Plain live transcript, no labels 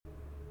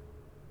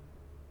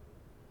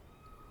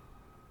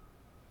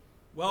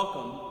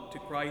Welcome to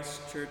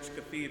Christ Church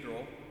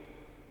Cathedral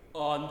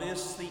on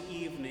this, the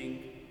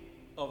evening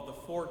of the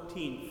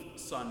 14th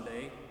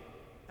Sunday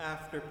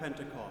after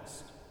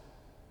Pentecost.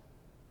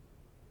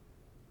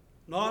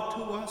 Not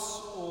to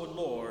us, O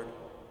Lord,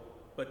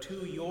 but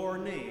to your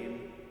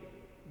name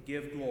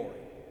give glory.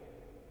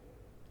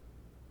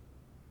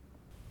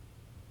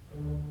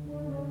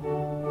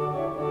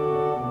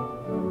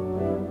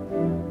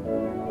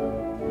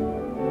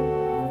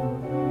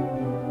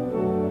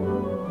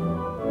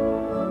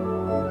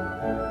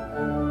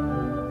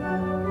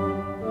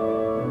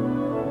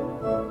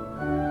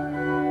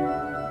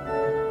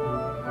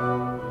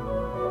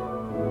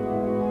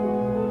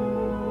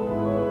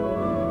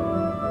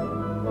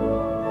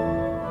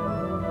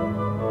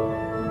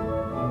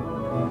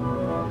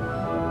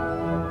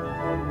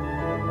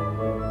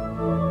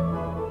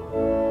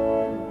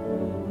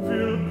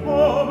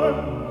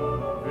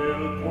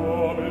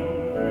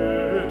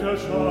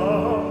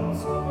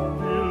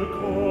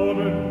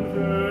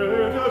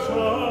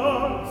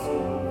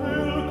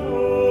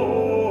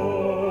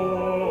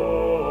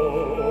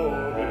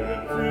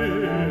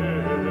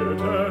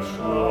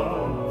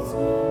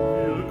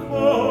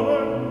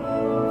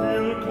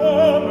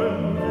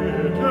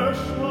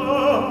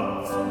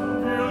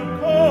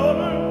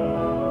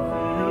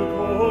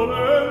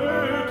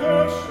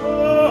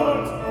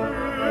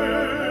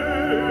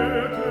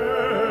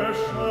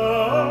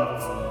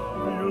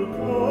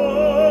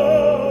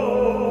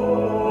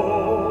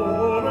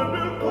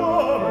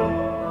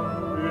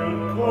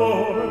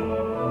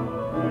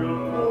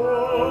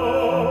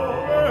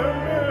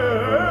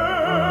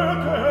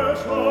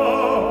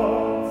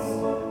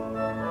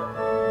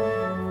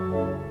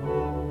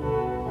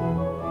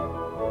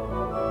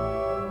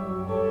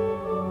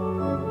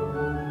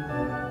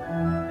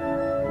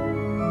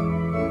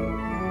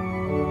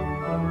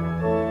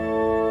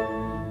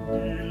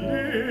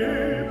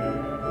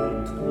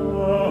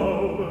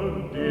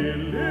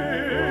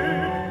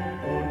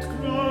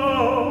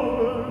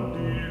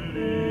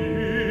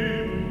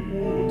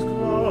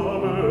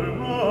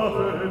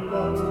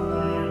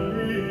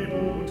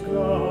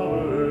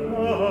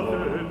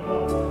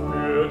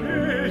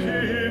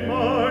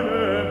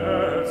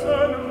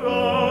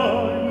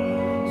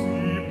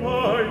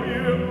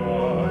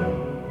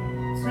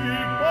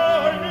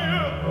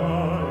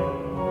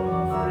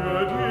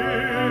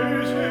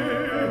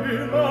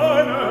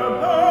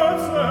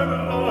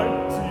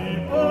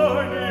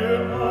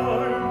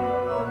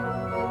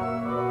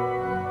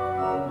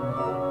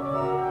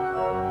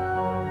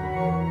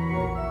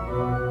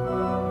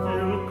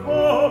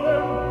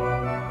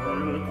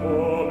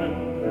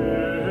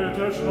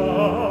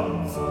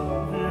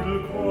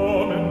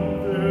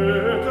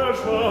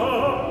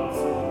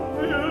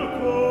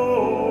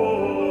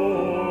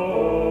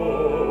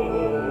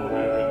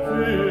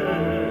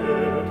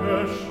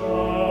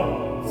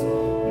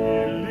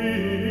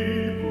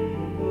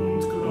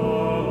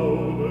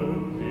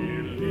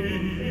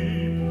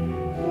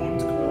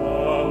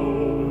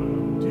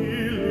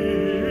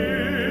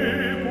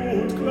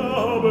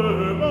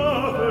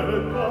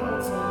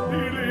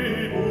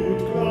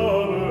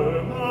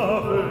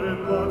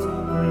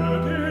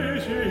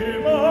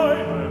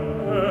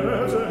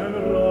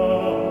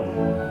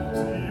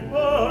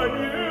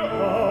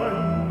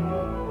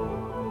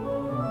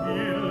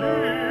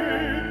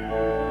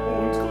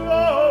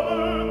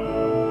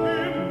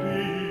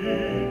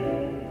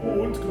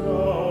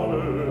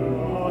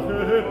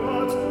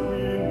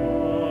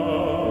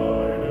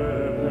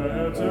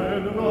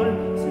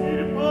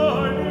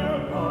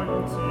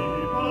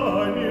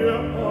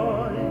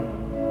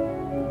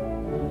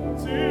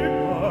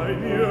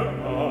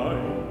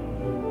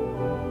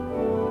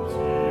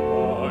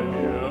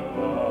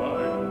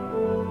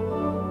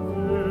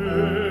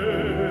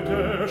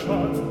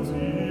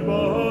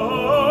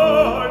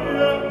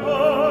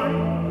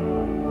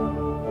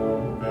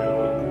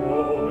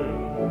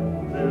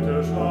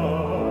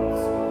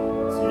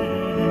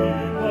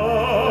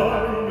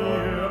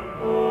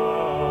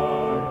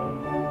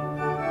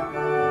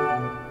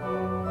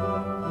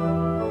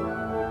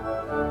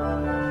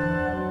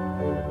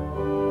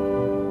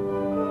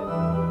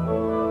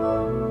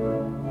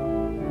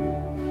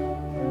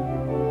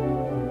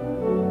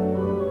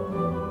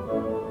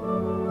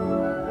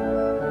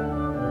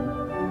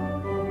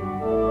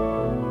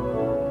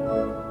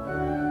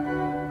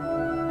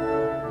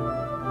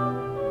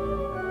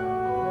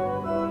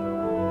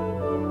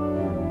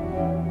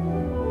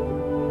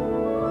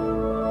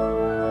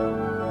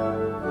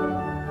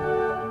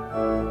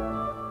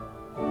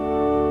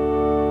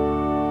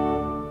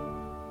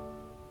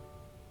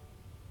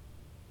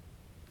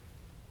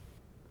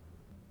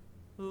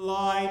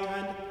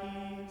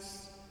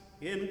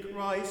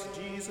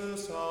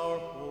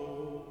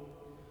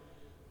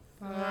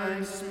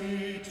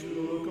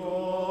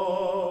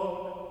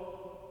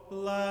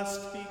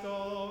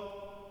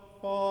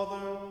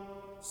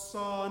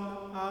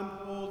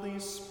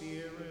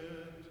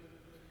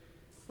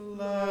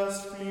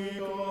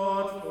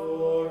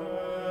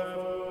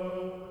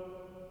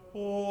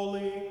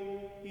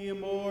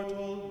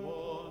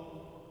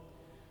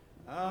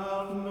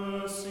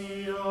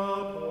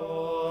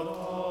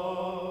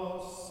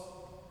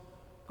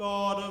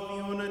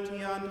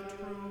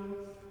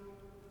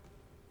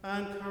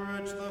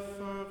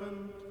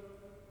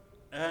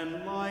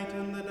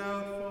 enlighten the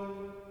doubtful,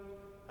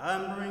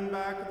 and bring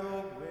back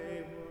the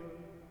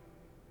wayward.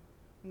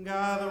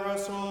 Gather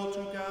us all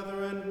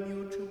together in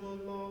mutual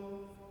love,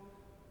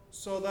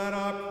 so that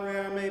our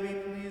prayer may be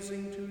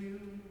pleasing to you.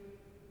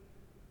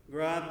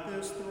 Grant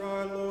this through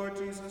our Lord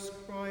Jesus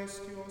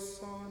Christ, your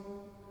Son,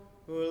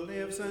 who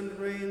lives and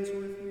reigns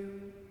with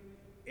you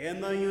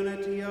in the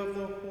unity of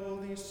the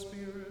Holy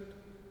Spirit,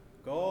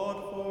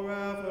 God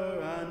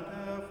forever and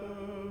ever.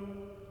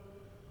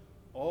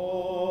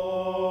 Amen.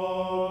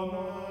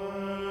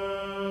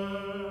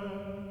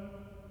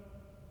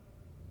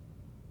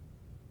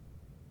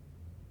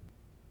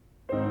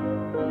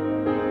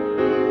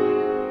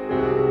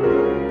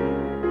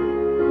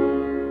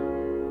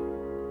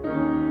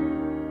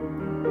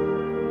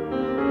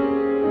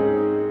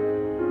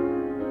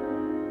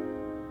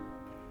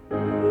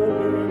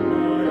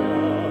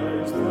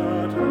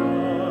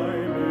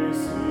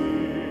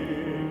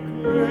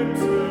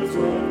 Glimpses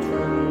of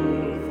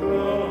truth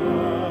thou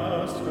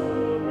hast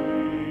for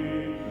me.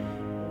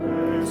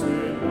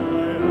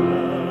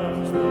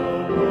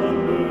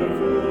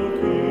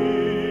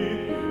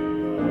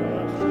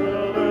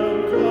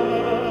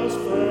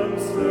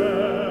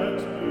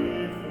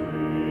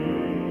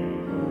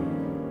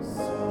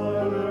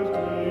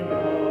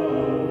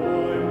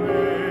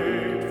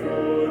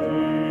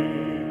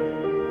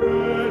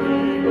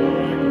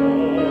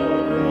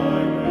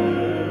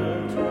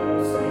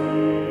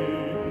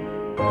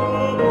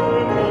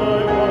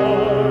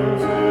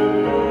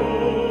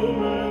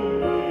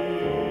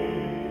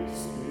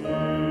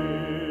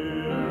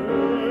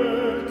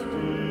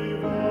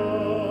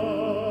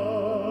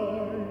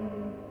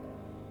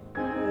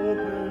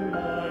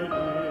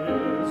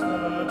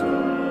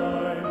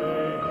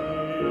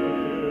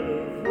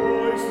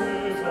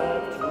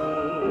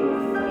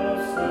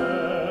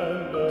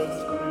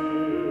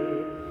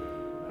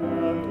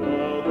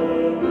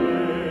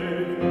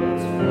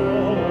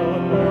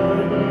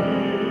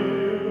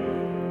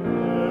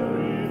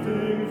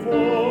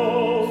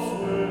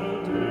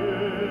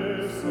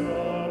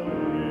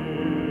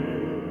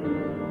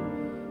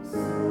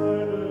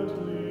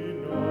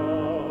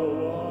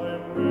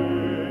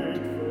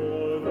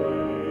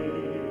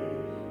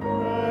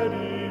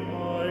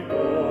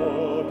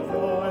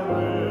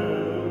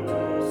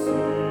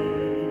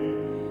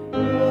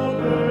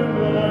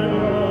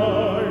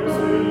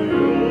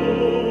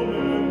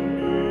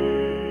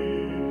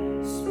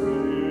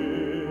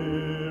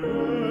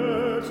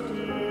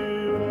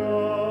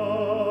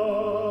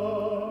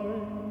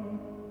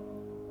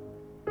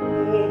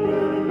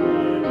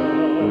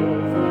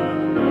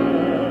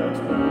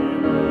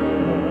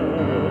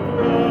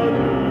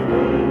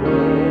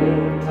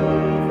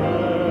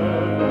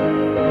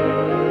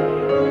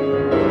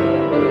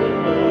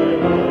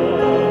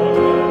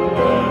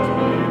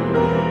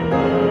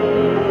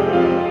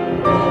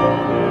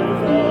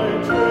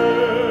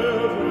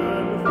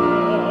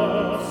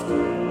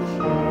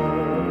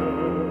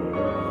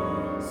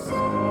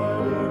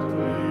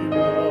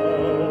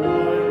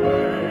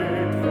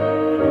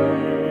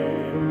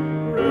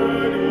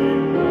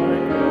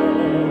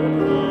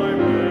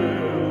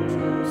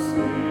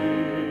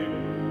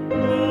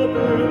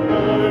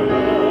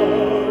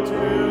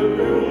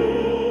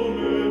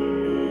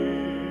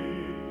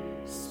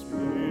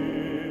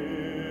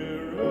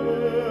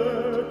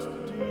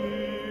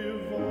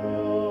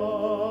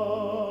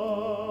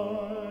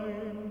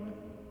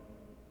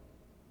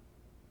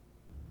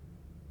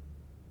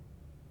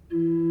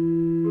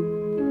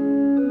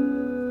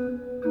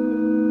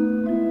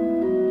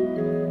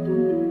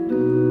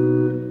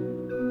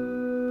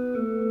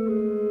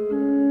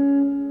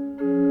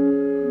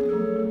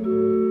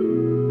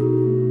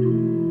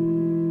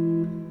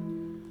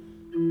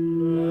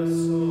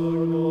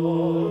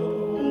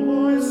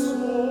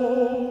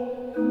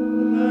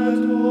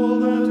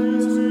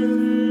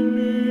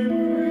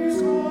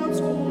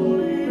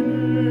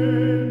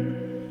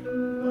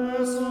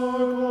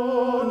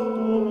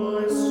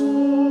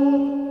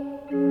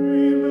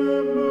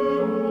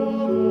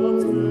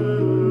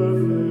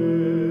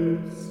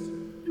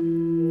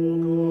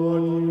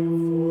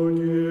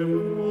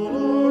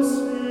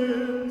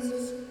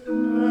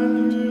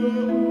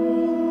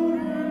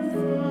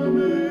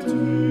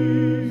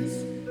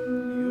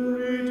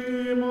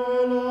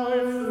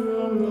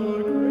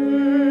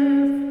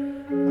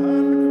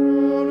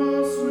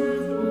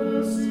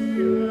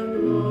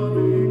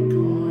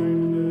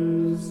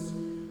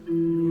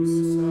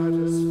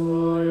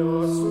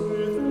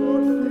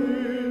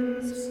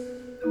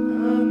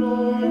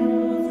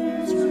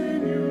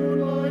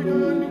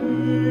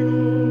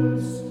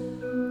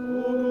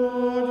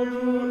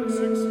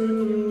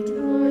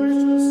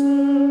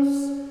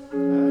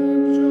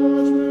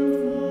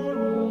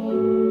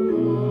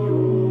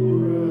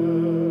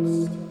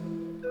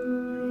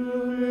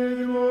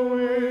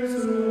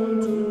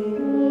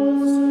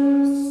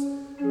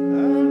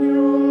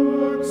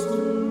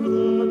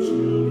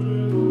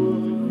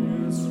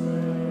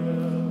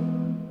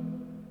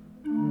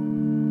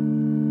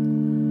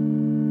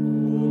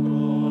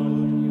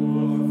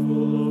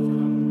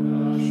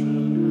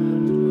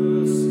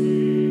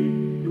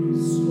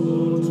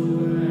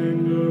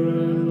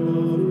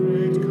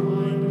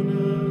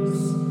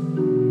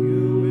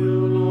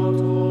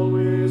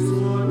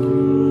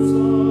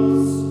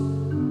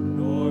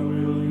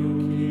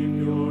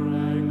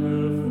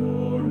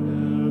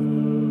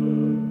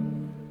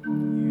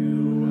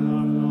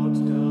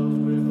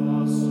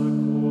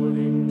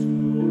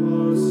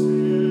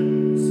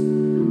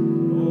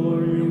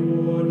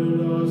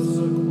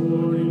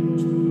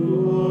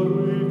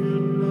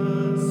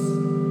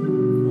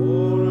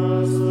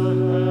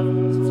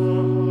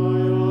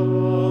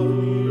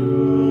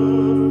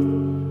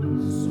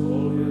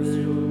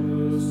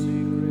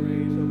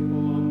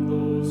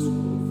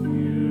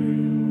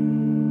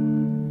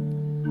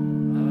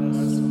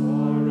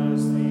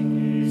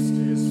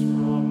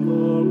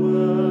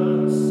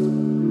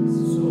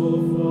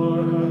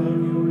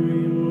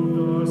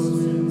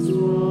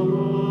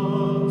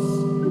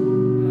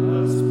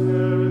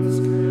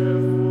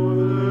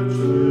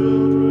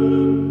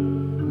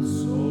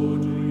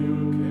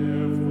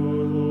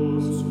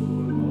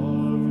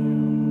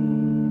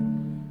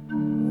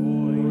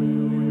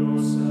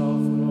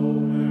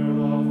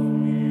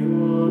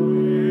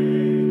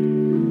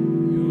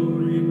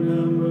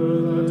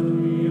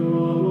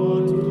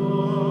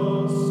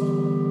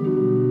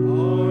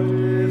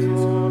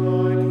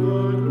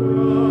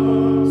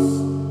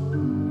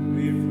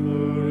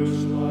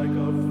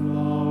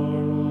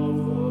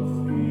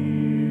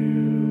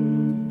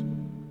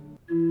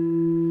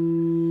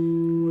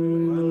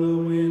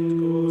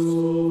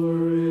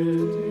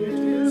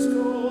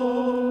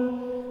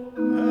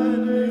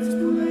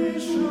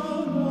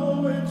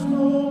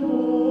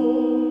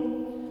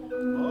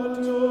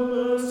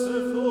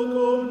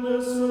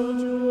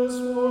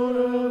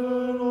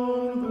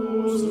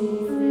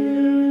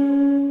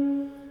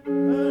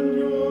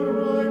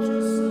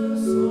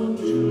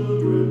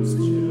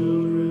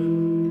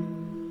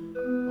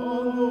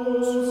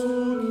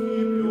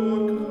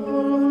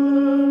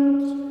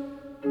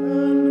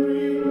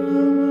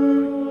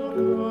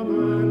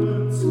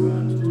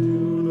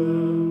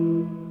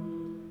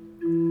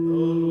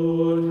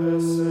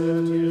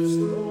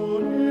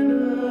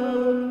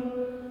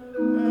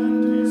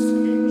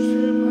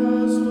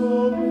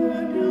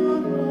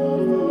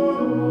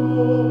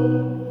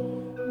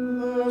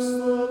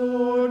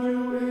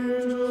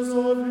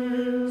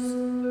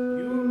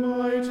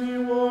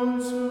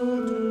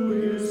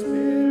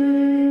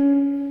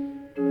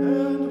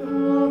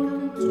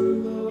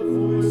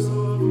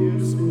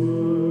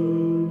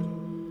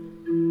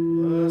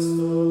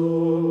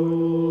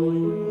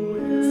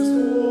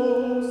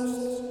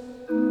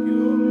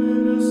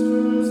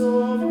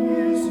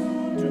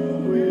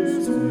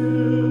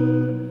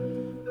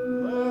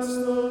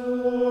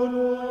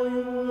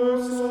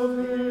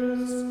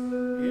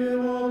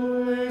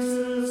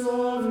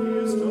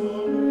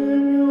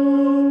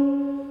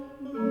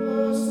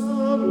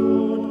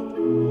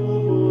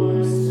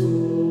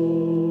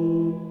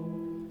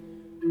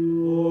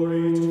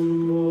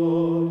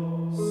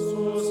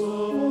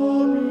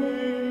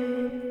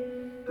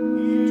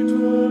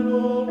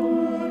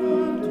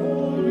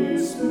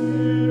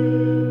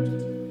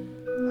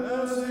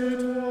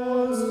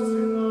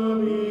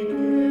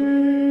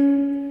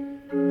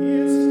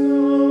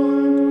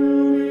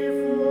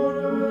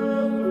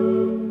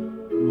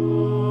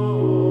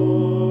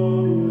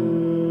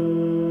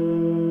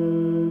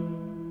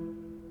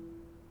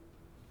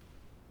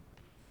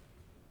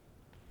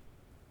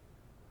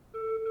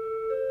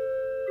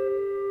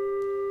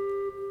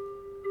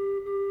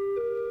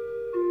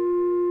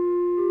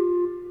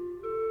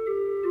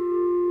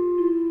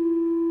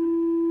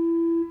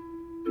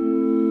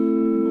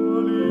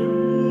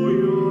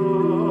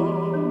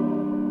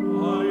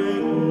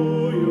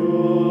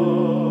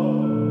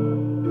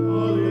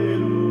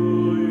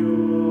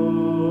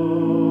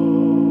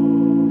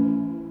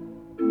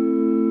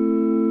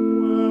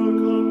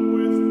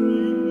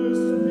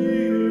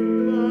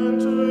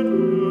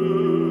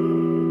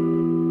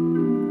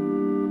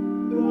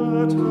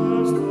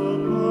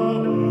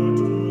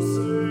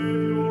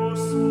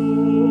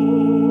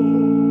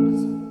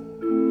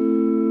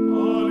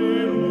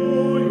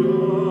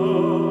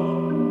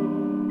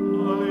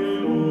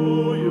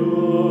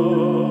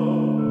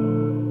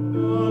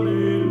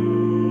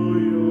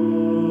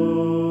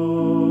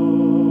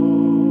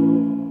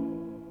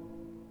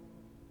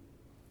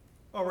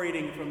 A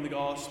reading from the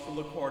Gospel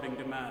according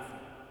to Matthew.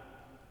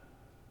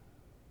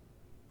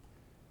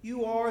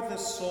 You are the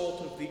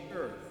salt of the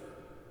earth,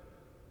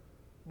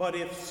 but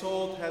if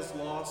salt has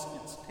lost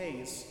its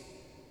taste,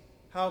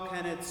 how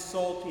can its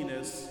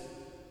saltiness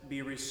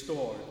be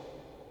restored?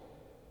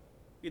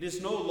 It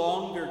is no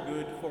longer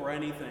good for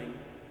anything,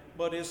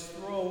 but is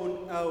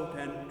thrown out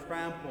and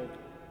trampled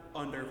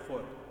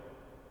underfoot.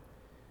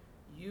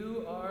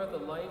 You are the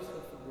light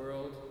of the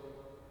world.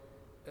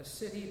 A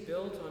city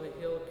built on a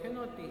hill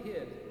cannot be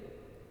hid.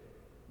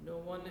 No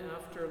one,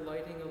 after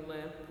lighting a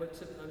lamp,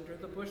 puts it under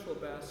the bushel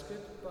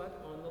basket, but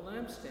on the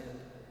lampstand,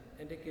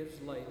 and it gives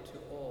light to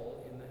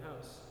all in the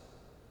house.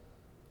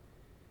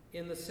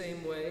 In the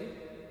same way,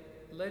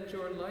 let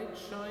your light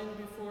shine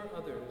before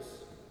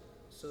others,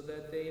 so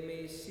that they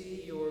may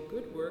see your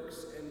good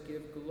works and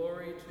give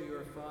glory to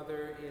your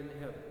Father in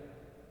heaven.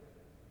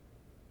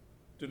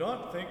 Do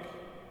not think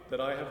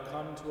that I have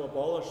come to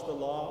abolish the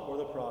law or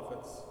the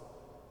prophets.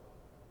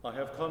 I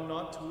have come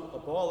not to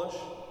abolish,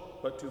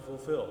 but to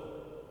fulfill.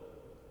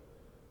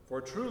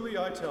 For truly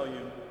I tell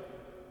you,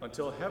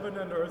 until heaven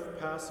and earth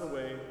pass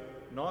away,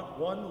 not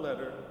one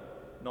letter,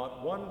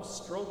 not one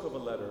stroke of a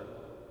letter,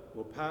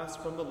 will pass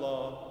from the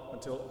law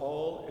until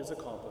all is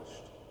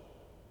accomplished.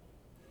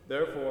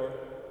 Therefore,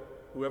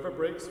 whoever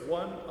breaks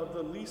one of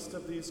the least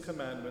of these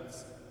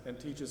commandments and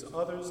teaches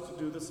others to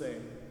do the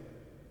same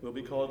will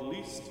be called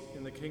least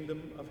in the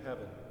kingdom of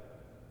heaven.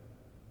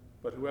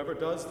 But whoever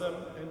does them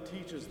and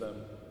teaches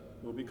them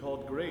will be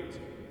called great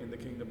in the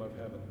kingdom of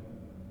heaven.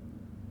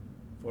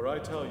 For I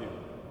tell you,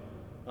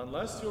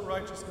 unless your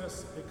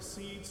righteousness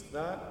exceeds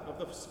that of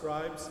the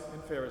scribes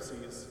and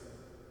Pharisees,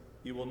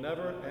 you will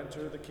never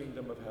enter the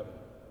kingdom of heaven.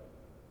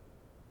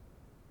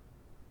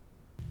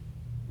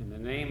 In the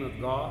name of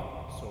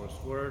God, source,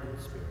 word, and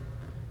spirit.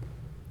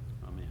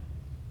 Amen.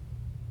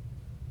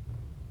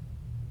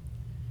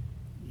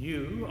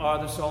 You are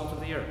the salt of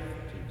the earth,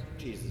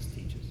 Jesus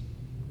teaches.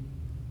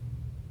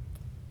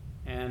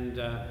 And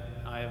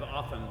I have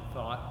often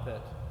thought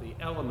that the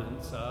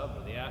elements of,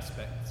 or the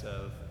aspects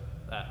of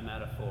that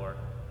metaphor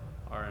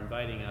are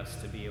inviting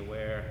us to be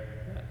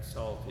aware that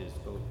salt is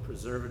both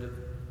preservative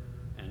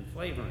and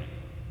flavoring.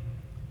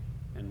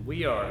 And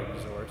we are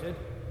exhorted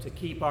to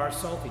keep our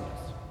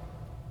saltiness,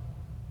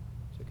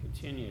 to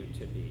continue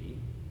to be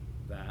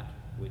that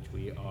which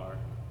we are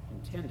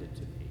intended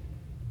to be.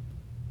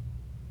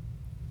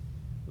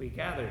 We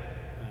gathered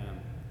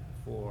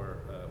for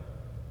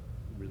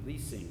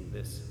releasing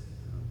this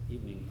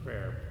evening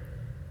prayer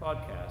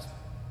podcast,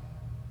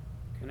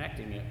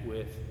 connecting it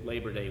with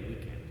Labor Day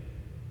weekend.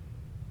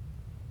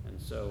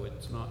 And so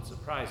it's not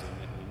surprising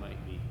that we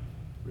might be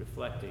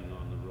reflecting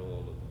on the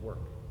role of work.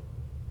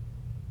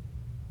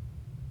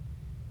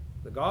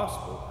 The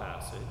gospel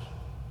passage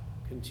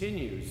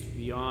continues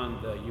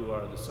beyond the "you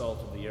are the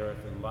salt of the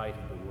earth and light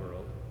of the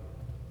world"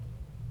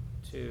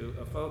 to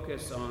a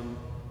focus on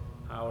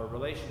our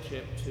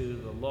relationship to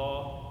the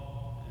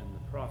law and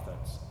the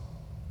prophets,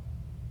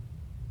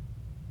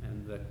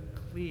 and the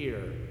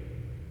clear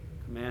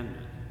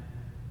commandment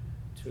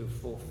to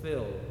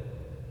fulfill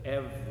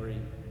every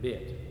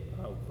bit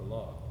of the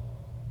law.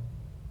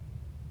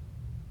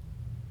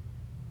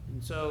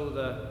 And so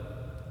the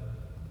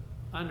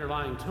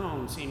underlying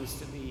tone seems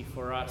to be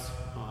for us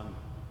on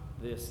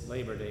this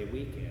Labor Day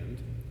weekend: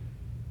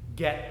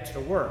 get to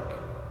work.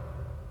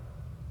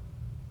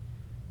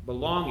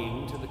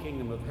 Belonging to the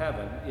kingdom of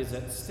heaven is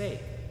at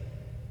stake.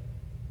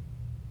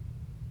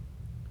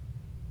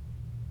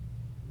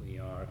 We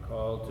are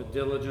called to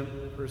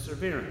diligent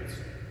perseverance,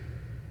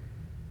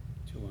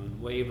 to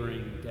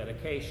unwavering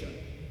dedication,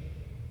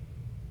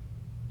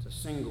 to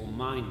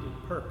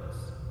single-minded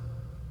purpose,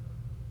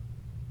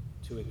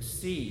 to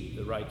exceed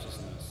the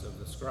righteousness of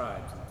the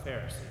scribes and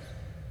Pharisees.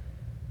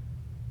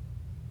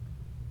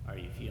 Are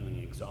you feeling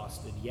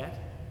exhausted yet?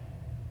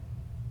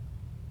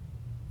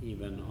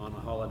 Even on a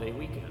holiday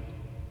weekend,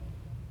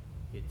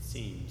 it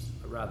seems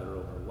a rather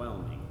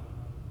overwhelming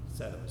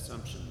set of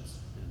assumptions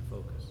and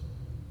focus.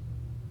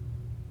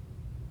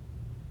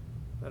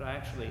 But I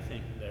actually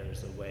think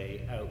there's a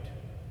way out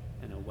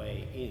and a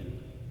way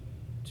in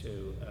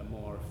to a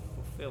more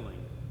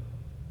fulfilling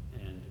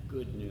and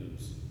good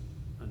news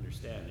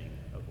understanding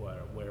of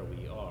where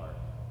we are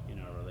in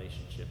our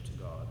relationship to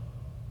God,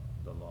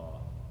 the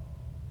law,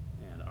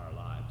 and our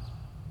lives.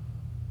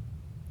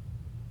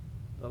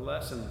 The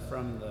lesson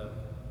from the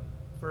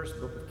first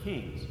book of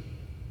Kings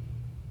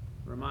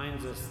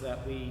reminds us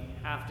that we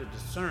have to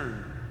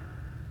discern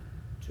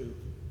to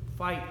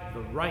fight the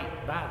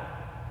right battle,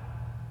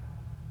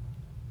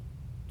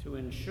 to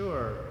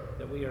ensure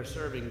that we are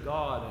serving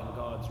God and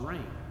God's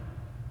reign,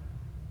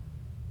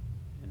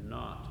 and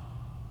not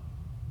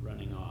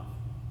running off,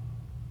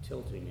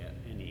 tilting at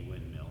any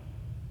windmill,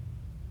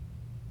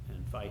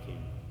 and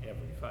fighting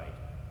every fight.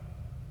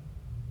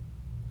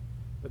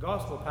 The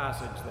gospel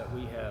passage that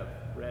we have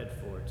read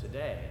for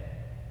today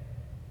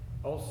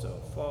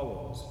also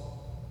follows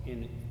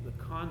in the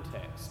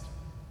context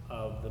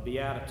of the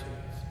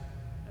Beatitudes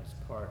as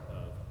part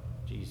of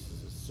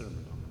Jesus'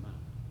 Sermon on the Mount.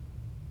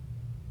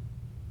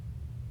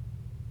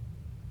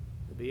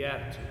 the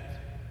Beatitudes,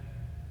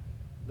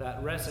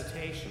 that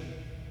recitation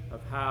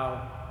of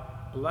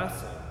how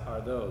blessed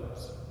are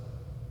those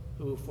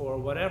who, for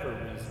whatever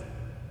reason,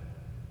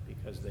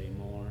 because they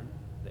mourn,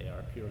 they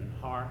are pure in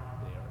heart,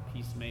 they are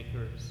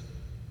peacemakers,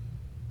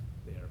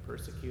 they are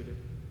persecuted.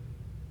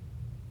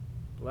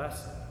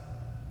 Blessed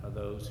are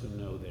those who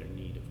know their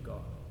need of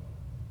God.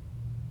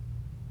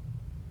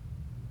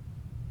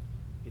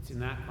 It's in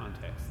that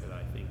context that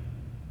I think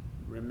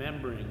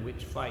remembering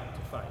which fight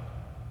to fight,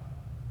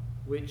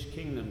 which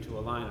kingdom to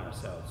align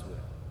ourselves with,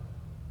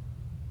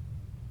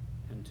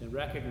 and to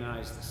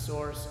recognize the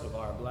source of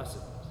our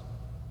blessedness,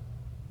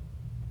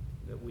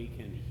 that we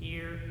can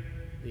hear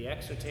the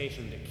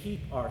exhortation to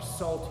keep our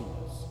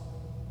saltiness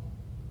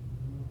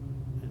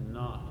and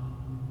not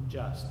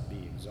just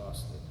be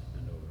exhausted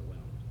and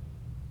overwhelmed.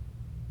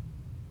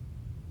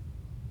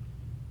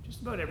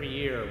 Just about every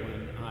year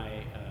when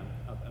I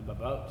am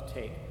about to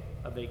take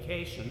a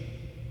vacation,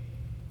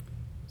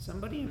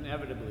 somebody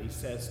inevitably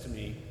says to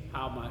me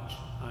how much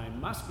I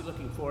must be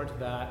looking forward to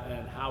that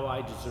and how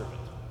I deserve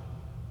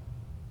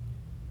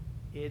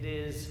it. It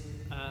is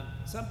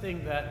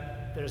something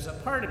that there's a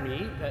part of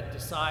me that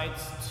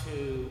decides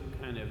to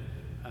kind of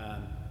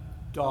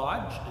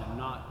dodge and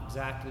not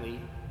exactly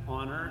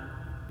honor,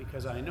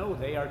 because I know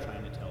they are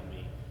trying to tell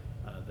me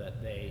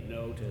that they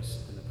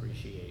notice and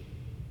appreciate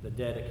the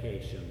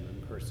dedication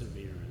and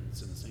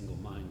perseverance and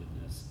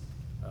single-mindedness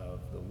of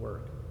the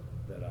work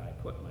that I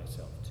put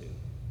myself to.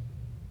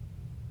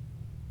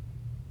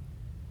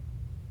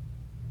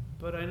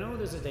 But I know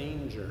there's a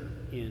danger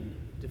in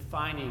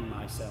defining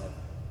myself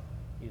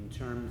in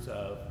terms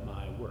of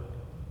my work,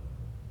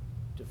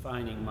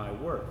 defining my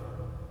worth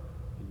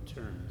in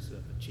terms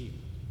of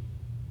achievement.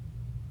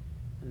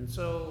 And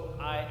so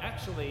I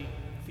actually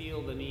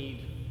feel the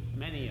need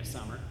many a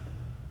summer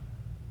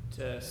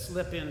to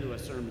slip into a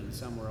sermon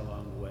somewhere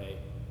along the way,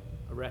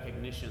 a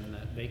recognition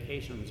that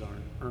vacations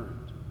aren't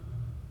earned.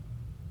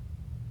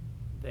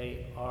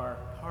 They are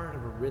part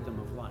of a rhythm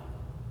of life.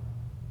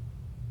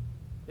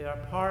 They are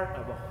part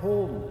of a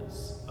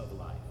wholeness of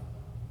life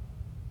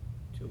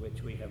to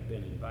which we have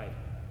been invited.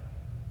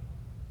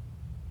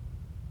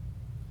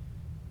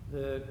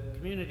 The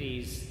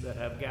communities that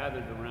have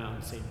gathered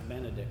around St.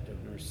 Benedict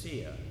of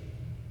Nursia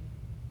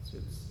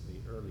since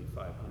the early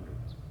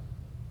 500s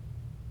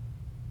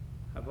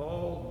have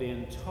all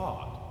been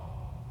taught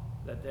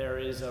that there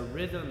is a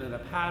rhythm and a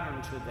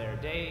pattern to their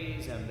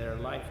days and their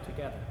life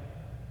together.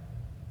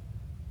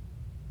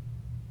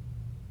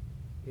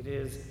 It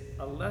is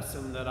a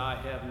lesson that I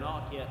have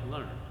not yet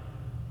learned,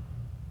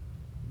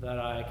 that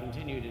I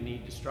continue to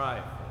need to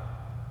strive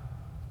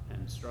for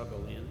and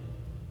struggle in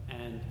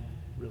and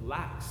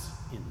relax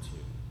into.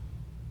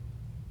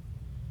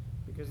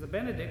 Because the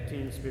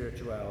Benedictine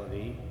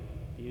spirituality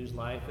views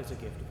life as a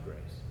gift of grace.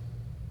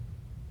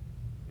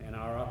 And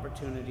our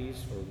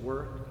opportunities for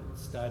work and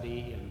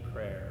study and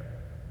prayer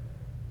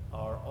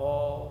are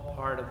all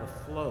part of the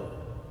flow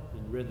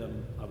and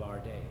rhythm of our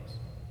days.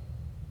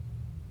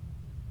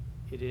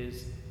 It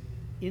is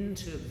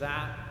into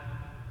that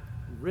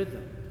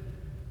rhythm,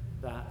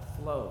 that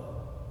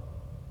flow,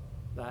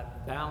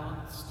 that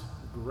balanced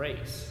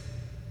grace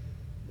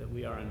that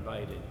we are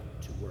invited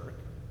to work,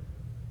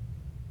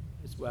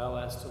 as well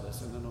as to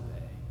listen and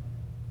obey,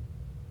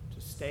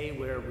 to stay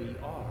where we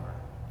are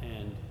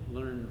and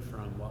learn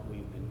from what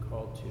we've been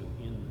called to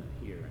in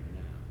the here and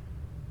now.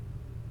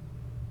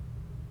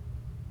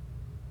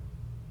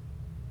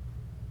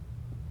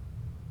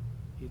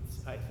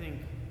 It's, I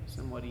think,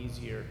 somewhat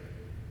easier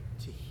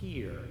to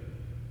hear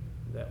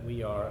that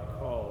we are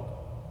called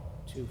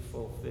to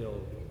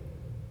fulfill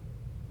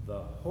the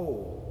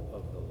whole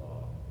of the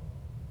law.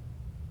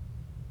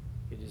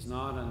 It is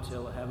not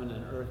until heaven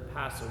and earth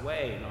pass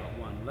away, not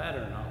one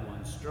letter, not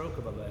one stroke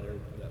of a letter,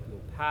 that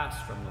will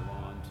pass from the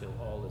law until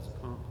all is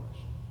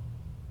accomplished.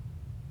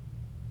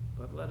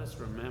 But let us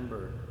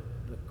remember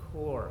the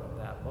core of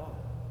that law.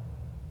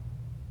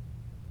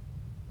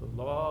 The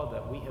law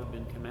that we have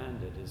been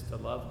commanded is to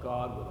love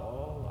God with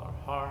all our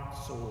heart,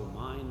 soul,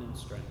 mind, and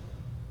strength,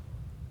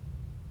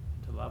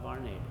 and to love our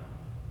neighbor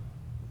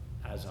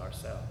as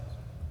ourselves.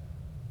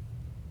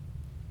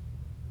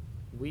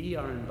 We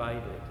are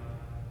invited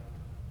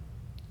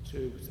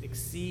to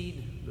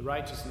exceed the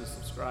righteousness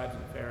of scribes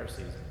and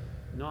Pharisees,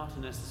 not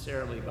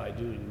necessarily by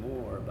doing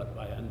more, but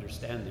by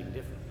understanding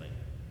differently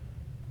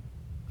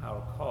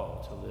our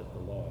call to live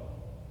the law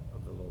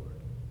of the Lord,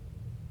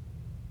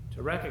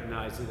 to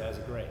recognize it as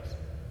a grace,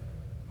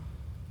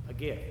 a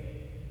gift,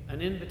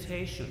 an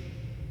invitation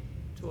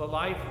to a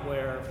life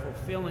where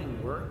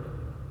fulfilling work,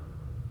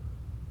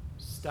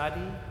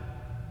 study,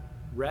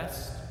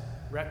 rest,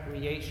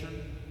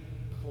 recreation,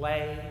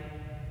 play,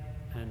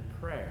 and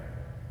prayer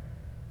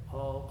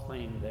all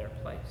claim their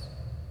place.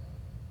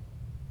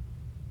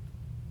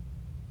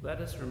 Let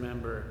us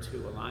remember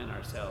to align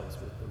ourselves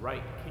with the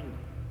right kingdom,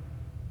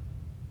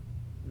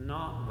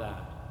 not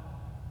that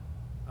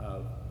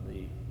of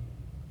the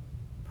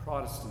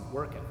Protestant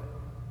work ethic,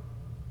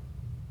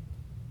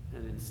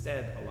 and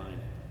instead align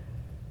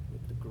it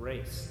with the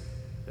grace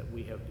that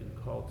we have been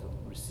called to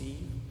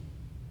receive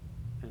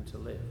and to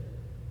live.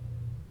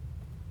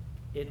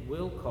 It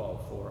will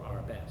call for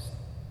our best.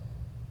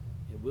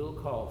 It will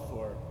call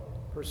for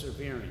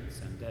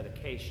perseverance and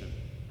dedication.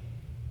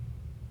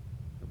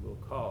 It will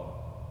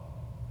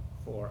call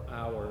for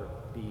our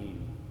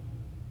being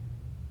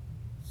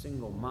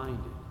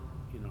single-minded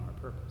in our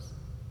purpose.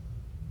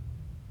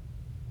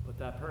 But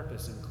that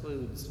purpose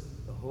includes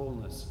the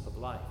wholeness of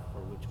life for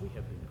which we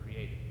have been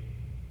created.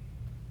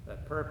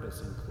 That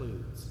purpose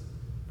includes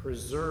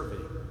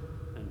preserving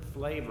and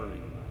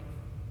flavoring life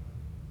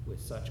with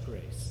such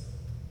grace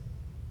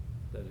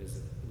that is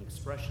an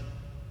expression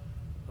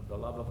of the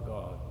love of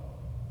God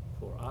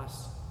for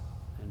us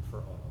and for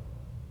all.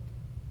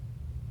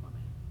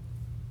 Amen.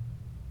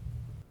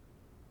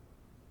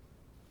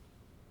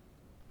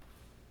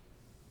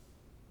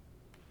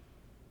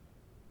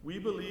 We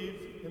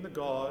believe in the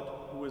God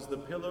who is the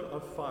pillar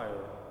of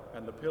fire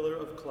and the pillar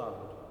of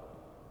cloud.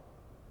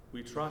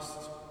 We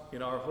trust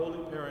in our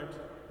Holy Parent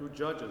who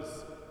judges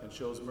and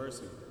shows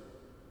mercy.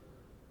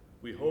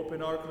 We hope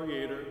in our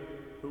Creator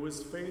who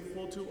is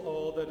faithful to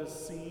all that is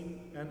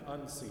seen and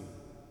unseen.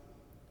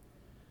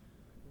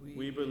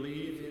 We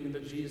believe in the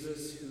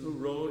Jesus who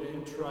rode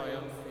in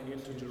triumph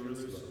into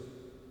Jerusalem.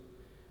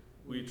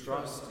 We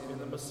trust in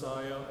the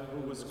Messiah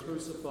who was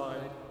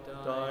crucified,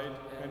 died,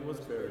 and was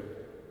buried.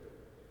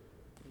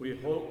 We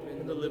hope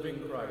in the living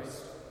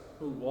Christ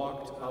who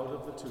walked out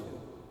of the tomb.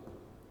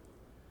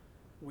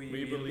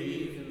 We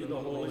believe in the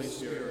Holy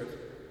Spirit,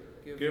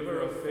 giver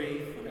of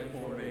faith and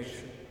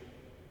formation.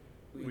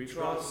 We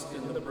trust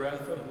in the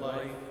breath of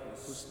life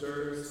who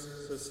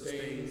stirs,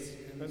 sustains,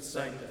 and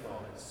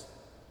sanctifies.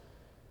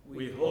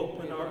 We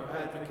hope in our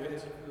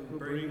Advocate who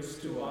brings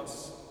to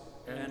us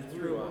and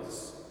through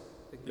us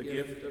the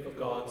gift of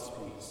God's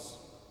peace.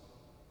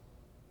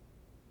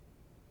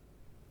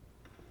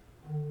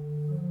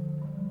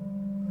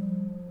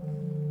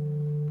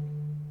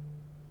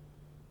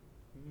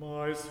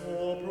 My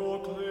soul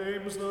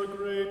proclaims the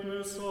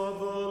greatness of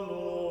the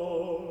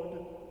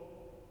Lord.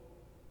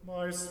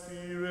 My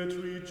spirit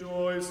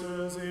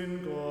rejoices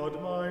in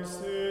God my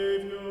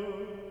Savior.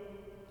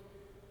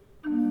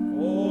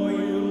 For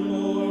you,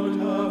 Lord,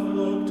 have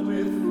looked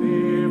with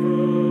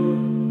favor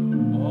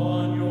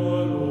on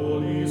your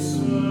lowly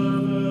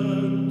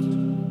servant.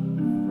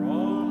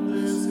 From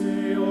this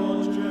day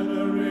all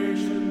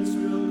generations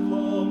will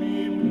call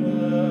me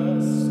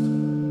blessed.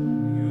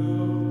 You,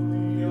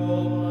 the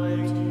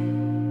Almighty,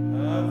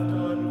 have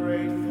done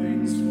great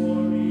things for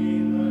me,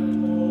 and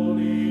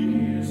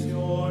holy is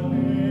your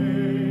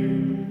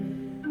name.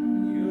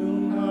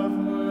 You have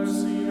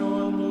mercy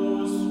on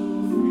those who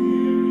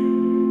fear you,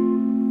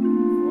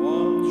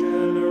 from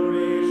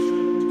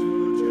generation to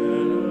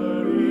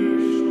generation.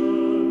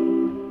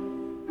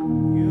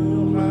 You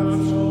have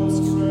shown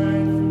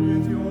strength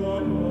with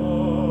your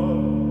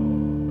arm,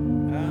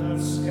 and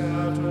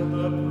scattered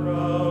the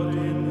proud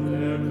in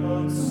their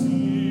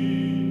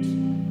conceit,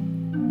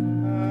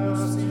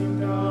 casting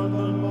down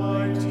the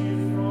mighty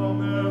from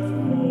their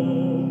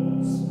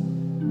thrones,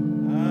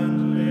 and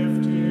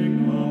lifting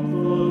up the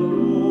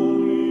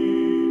lowly.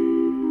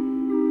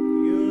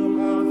 You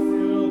have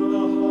filled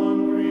the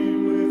hungry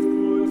with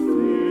good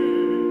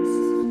things,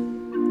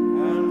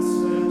 and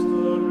sent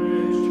the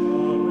rich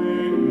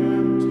away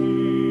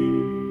empty.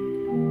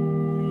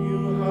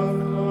 You have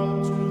come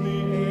to the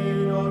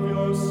aid of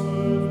your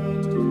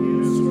servant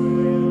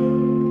Israel,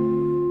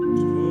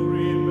 to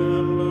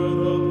remember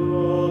the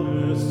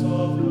promise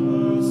of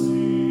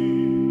mercy,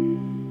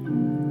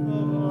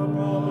 the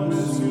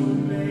promise you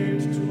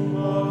made to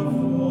our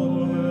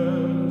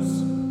fathers,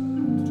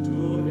 to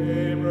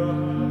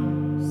Abraham,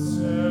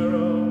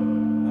 Sarah,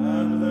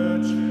 and their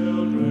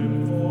children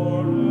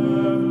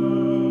forever.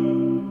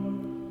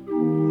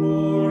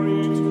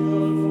 Glory to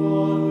the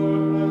Father,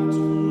 and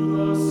to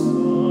the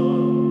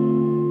Son,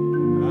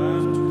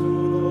 and to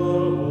the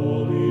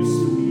Holy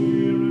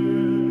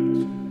Spirit,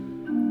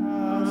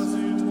 as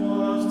it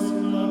was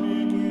in the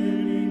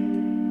beginning,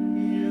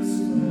 is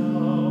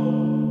now,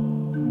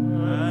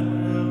 and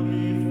will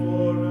be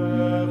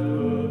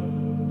forever.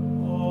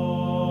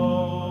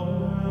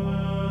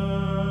 Amen.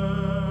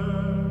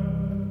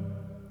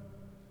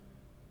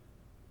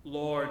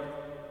 Lord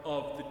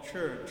of the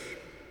Church,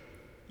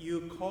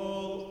 you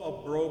call a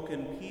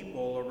broken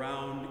people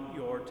around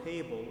your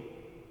table.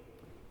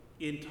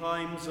 In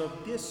times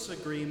of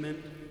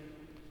disagreement,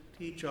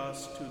 teach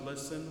us to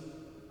listen.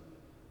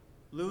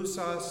 Loose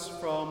us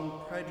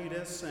from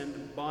prejudice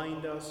and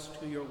bind us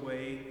to your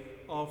way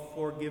of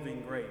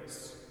forgiving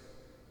grace.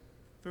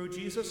 Through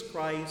Jesus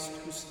Christ,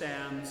 who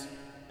stands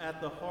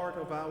at the heart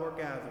of our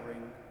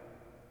gathering.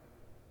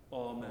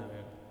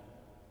 Amen.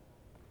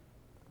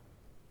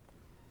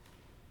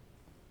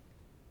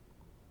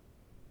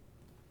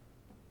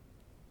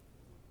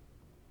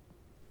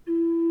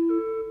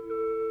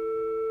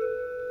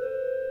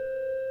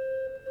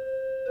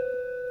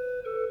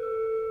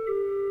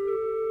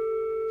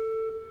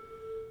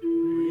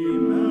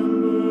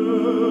 Remember,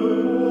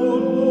 O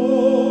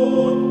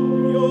Lord,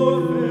 your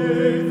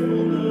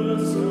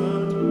faithfulness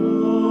and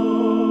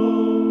love.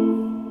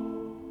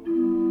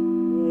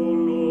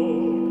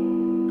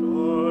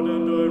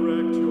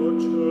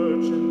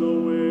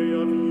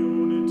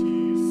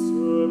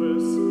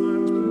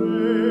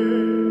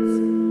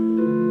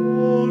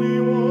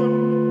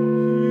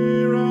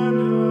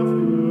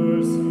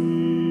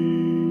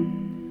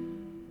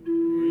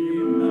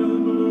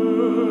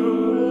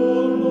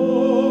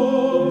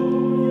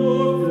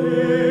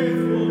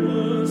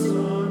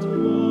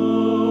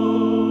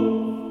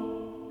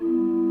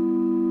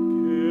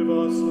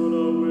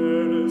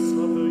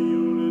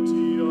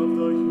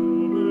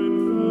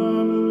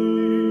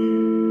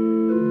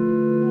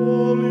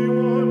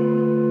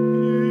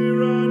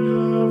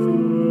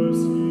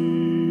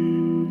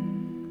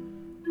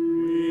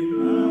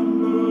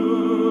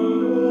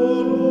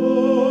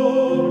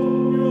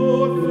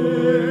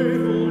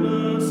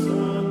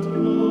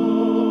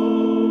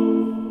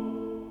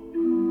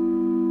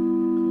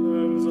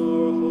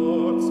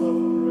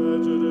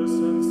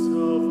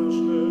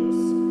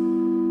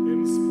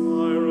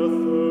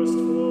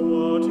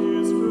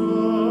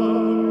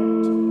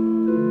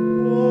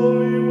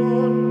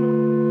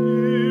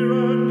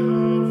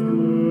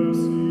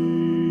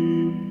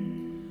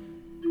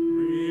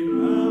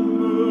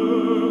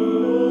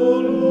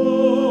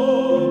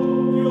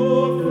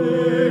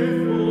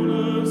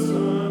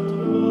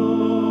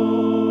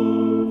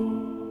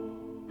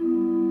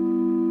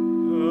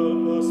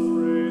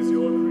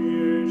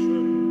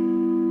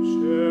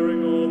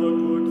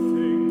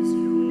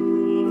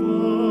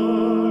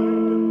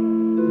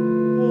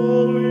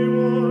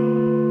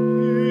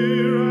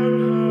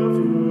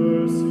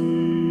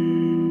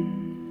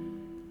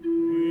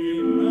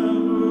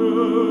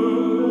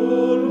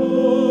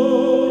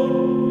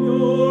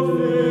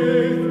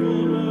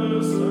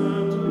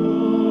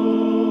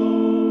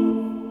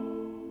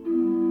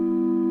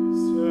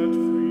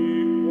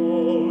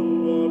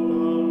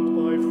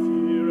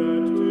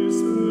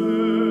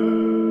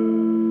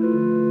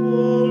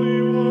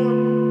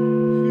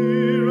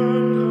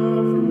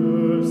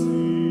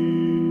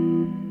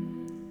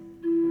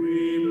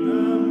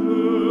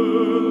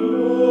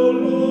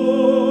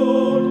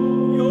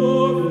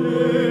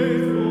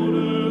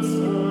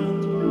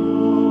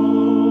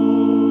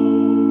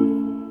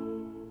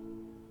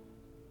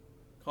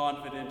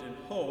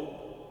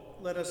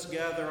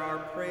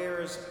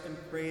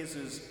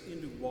 praises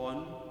into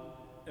one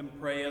and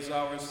pray as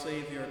our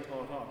Savior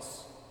taught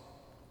us.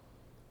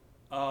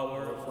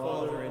 Our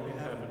Father in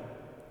heaven,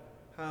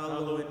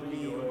 hallowed be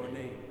your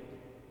name.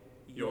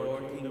 Your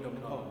kingdom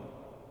come,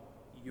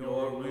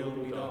 your will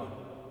be done,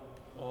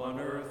 on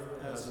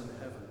earth as in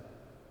heaven.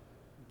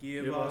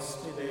 Give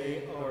us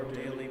today our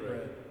daily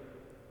bread.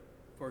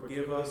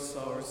 Forgive us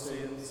our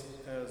sins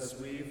as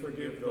we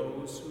forgive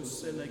those who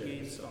sin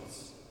against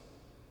us.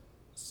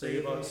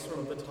 Save us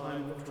from the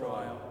time of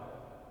trial,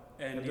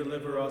 and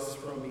deliver us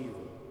from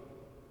evil.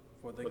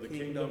 For the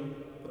kingdom,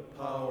 the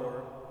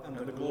power, and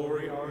the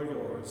glory are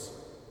yours,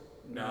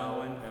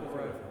 now and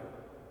forever.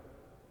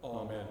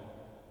 Amen.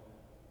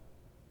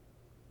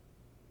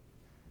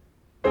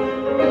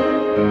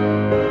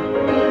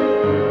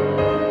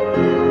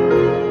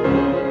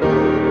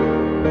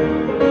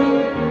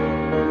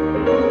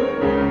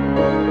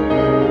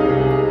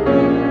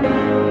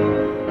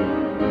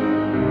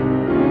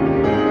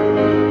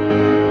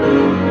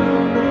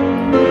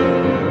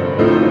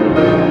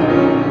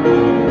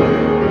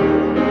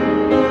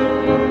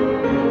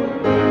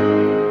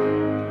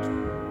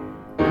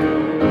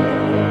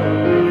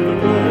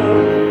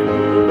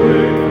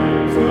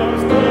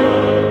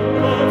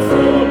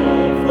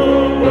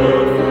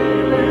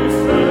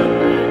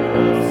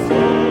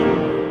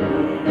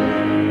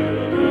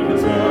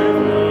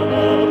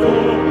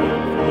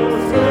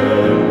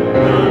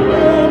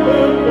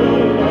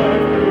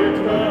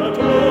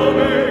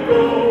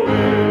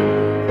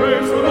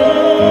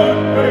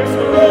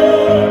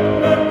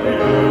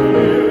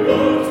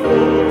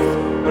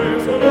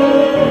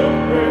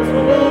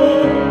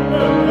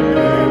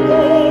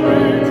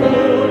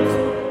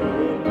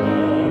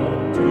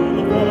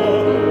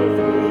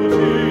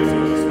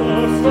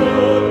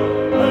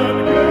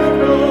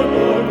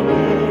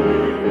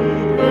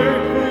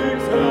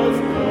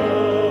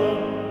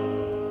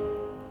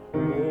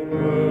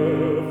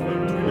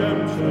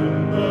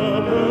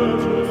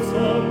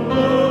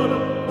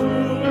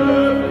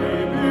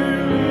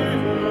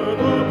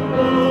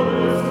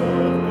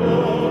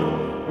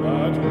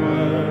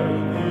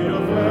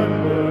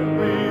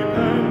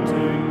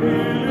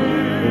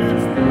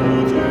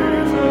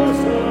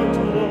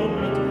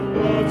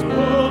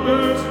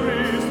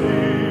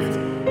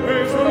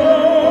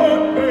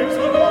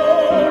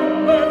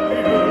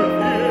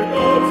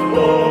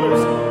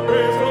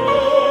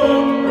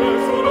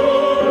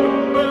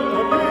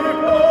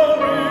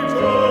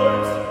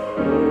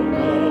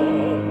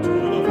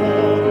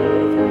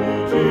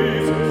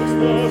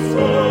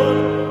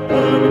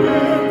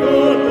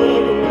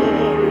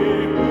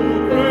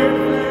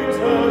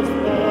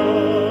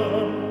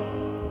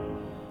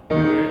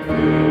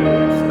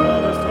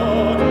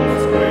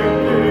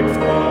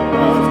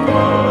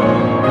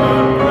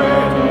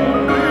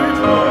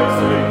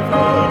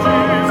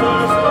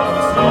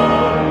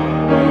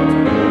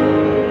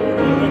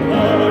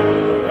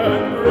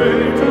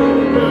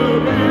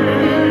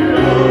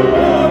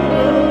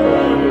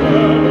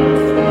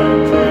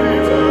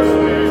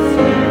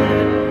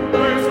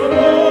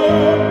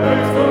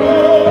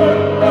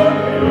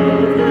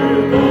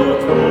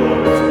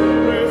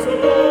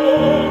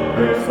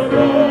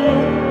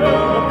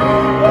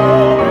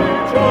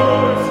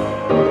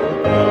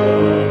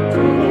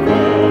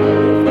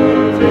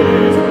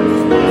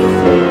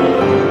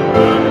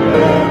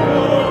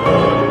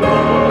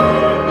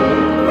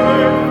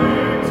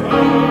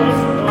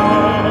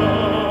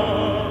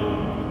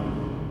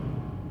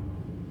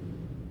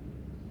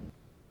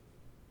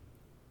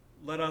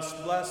 Let us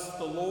bless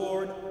the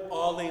Lord.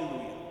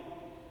 Alleluia.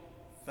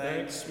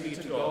 Thanks be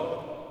to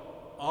God.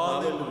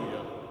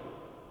 Alleluia.